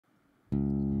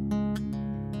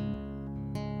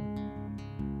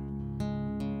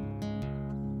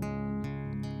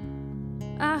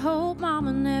hope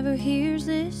mama never hears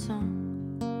this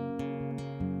song.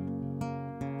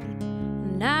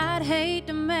 And I'd hate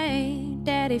to make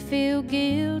daddy feel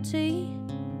guilty.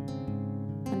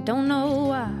 I don't know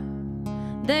why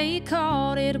they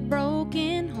called it a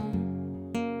broken home.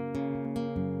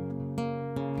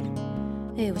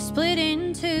 It was split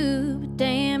in two, but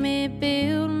damn, it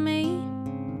built me.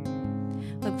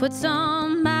 We put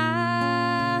some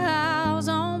miles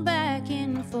on back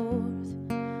and forth.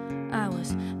 I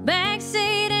was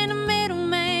backseat and a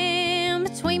middleman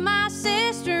between my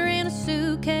sister and a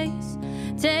suitcase.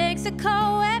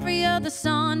 Texaco every other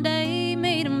Sunday,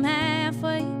 meet 'em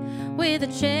halfway with a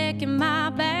check in my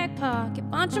back pocket.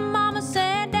 Bunch of mama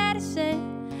said, daddy said,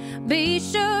 be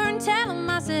sure and tell 'em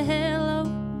I said hello.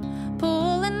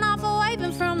 Pulling off a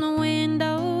waving from the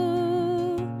window.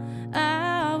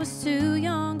 I was too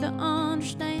young to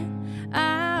understand.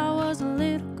 I was a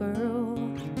little girl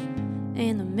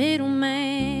and the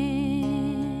middleman.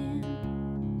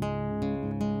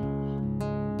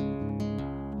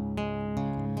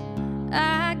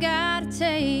 I got a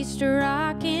taste of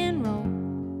rock and roll.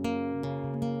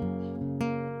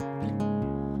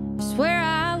 It's where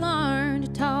I learned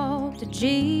to talk to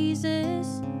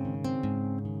Jesus.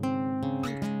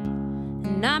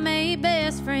 And I made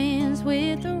best friends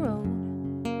with the road.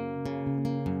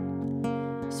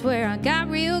 Swear I got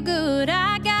real good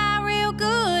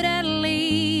at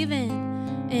leaving.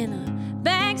 In a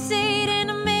backseat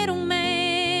and a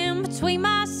middleman between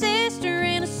my sister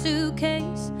and a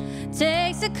suitcase.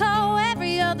 Texaco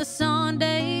every other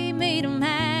Sunday, meet 'em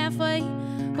halfway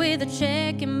with a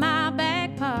check in my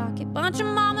back pocket. Bunch of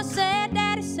mama said,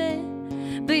 daddy said,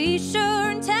 be sure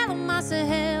and tell 'em I said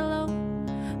hello.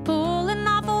 Pulling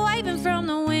off a waving from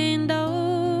the window.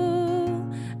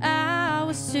 I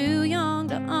was too young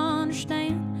to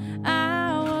understand.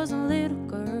 I was a little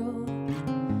girl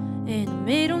and a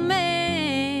middleman.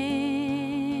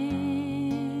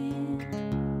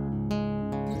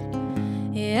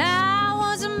 Yeah, I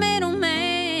was a middleman.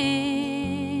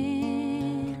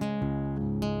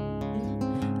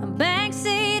 A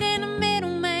backseat and a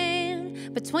middleman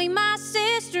between my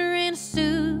sister and a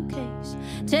suitcase.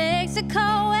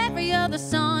 Texaco every other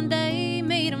Sunday,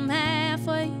 meet 'em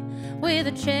halfway with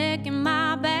a check in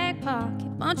my back pocket.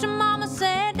 Bunch of mama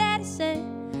said, daddy said,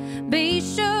 be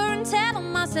sure and tell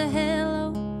 'em I said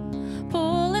hello.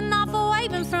 Pulling off a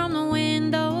waving from the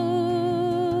window.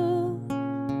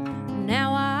 Now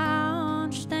I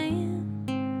understand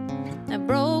that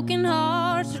broken